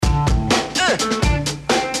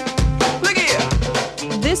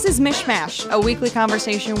This is MichMash, a weekly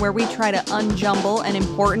conversation where we try to unjumble an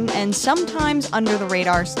important and sometimes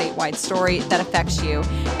under-the-radar statewide story that affects you.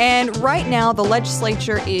 And right now, the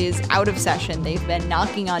legislature is out of session. They've been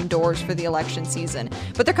knocking on doors for the election season.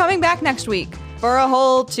 But they're coming back next week for a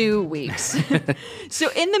whole 2 weeks. So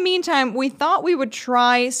in the meantime, we thought we would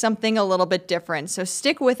try something a little bit different. So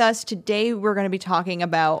stick with us. Today, we're going to be talking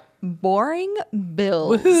about boring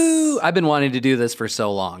bills. Woohoo! I've been wanting to do this for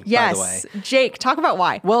so long, yes. By the way. Jake, talk about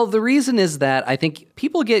why. Well, the reason is that I think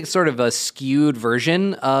people get sort of a skewed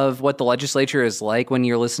version of what the legislature is like when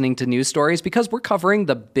you're listening to news stories because we're covering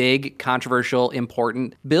the big, controversial,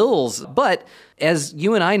 important bills. But as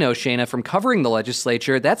you and I know, Shayna, from covering the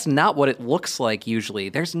legislature, that's not what it looks like usually.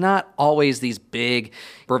 There's not always these big,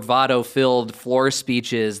 bravado-filled floor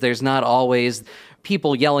speeches. There's not always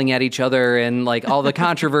people yelling at each other and like all the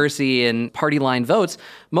controversy and party line votes.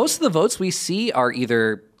 Most of the votes we see are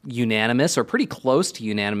either unanimous or pretty close to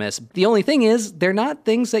unanimous. The only thing is they're not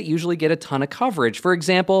things that usually get a ton of coverage. For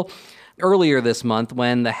example, earlier this month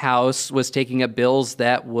when the House was taking up bills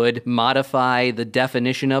that would modify the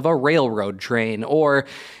definition of a railroad train or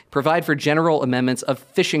provide for general amendments of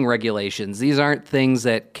fishing regulations. These aren't things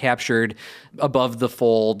that captured above the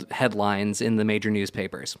fold headlines in the major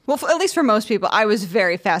newspapers. Well, at least for most people, I was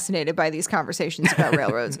very fascinated by these conversations about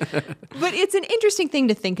railroads. But it's an interesting thing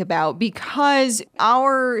to think about because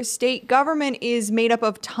our state government is made up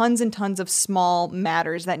of tons and tons of small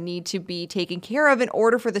matters that need to be taken care of in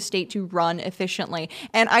order for the state to run efficiently.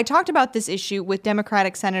 And I talked about this issue with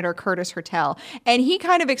Democratic Senator Curtis Hertel, and he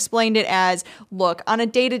kind of explained it as, look, on a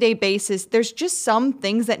day-to-day basis, there's just some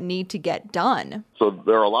things that need to get done. So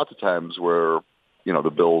there are lots of times where, the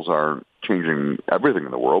bills aren't changing everything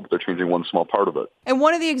in the world, but they're changing one small part of it. And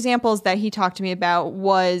one of the examples that he talked to me about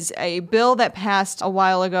was a bill that passed a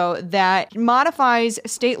while ago that modifies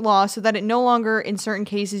state law so that it no longer, in certain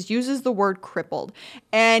cases, uses the word crippled.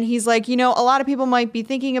 And he's like, a lot of people might be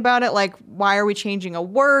thinking about it like, why are we changing a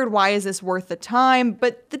word? Why is this worth the time?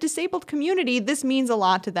 But the disabled community, this means a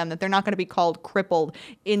lot to them that they're not going to be called crippled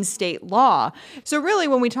in state law. So really,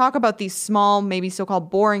 when we talk about these small, maybe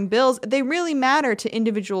so-called boring bills, they really matter to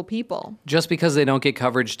individual people. Just because they don't get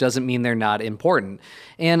coverage doesn't mean they're not important.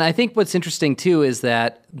 And I think what's interesting, too, is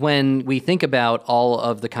that when we think about all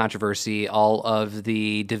of the controversy, all of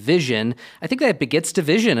the division, I think that begets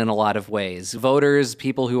division in a lot of ways. Voters,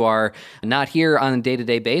 people who are not here on a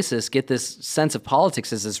day-to-day basis, get this sense of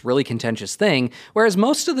politics as this really contentious thing, whereas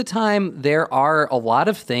most of the time there are a lot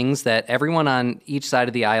of things that everyone on each side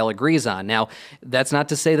of the aisle agrees on. Now, that's not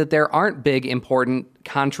to say that there aren't big, important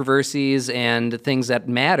controversies and things that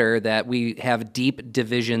matter that we have deep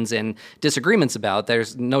divisions and disagreements about.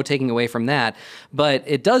 There's no taking away from that. But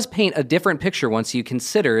it does paint a different picture once you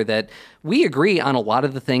consider that we agree on a lot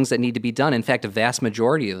of the things that need to be done. In fact, a vast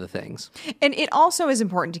majority of the things. And it also is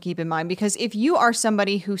important to keep in mind because if you are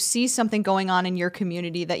somebody who sees something going on in your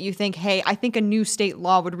community that you think, hey, I think a new state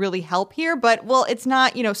law would really help here, but well, it's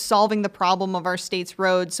not, solving the problem of our state's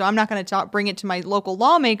roads, so I'm not going to bring it to my local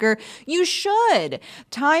lawmaker. You should.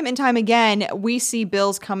 Time and time again, we see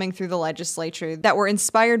bills coming through the legislature that were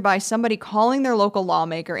inspired by somebody calling their local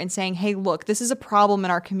lawmaker and saying, hey, look, this is a problem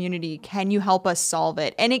in our community. Can you help us solve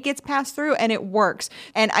it? And it gets passed through and it works.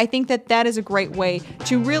 And I think that that is a great way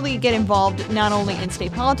to really get involved not only in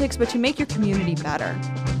state politics, but to make your community better.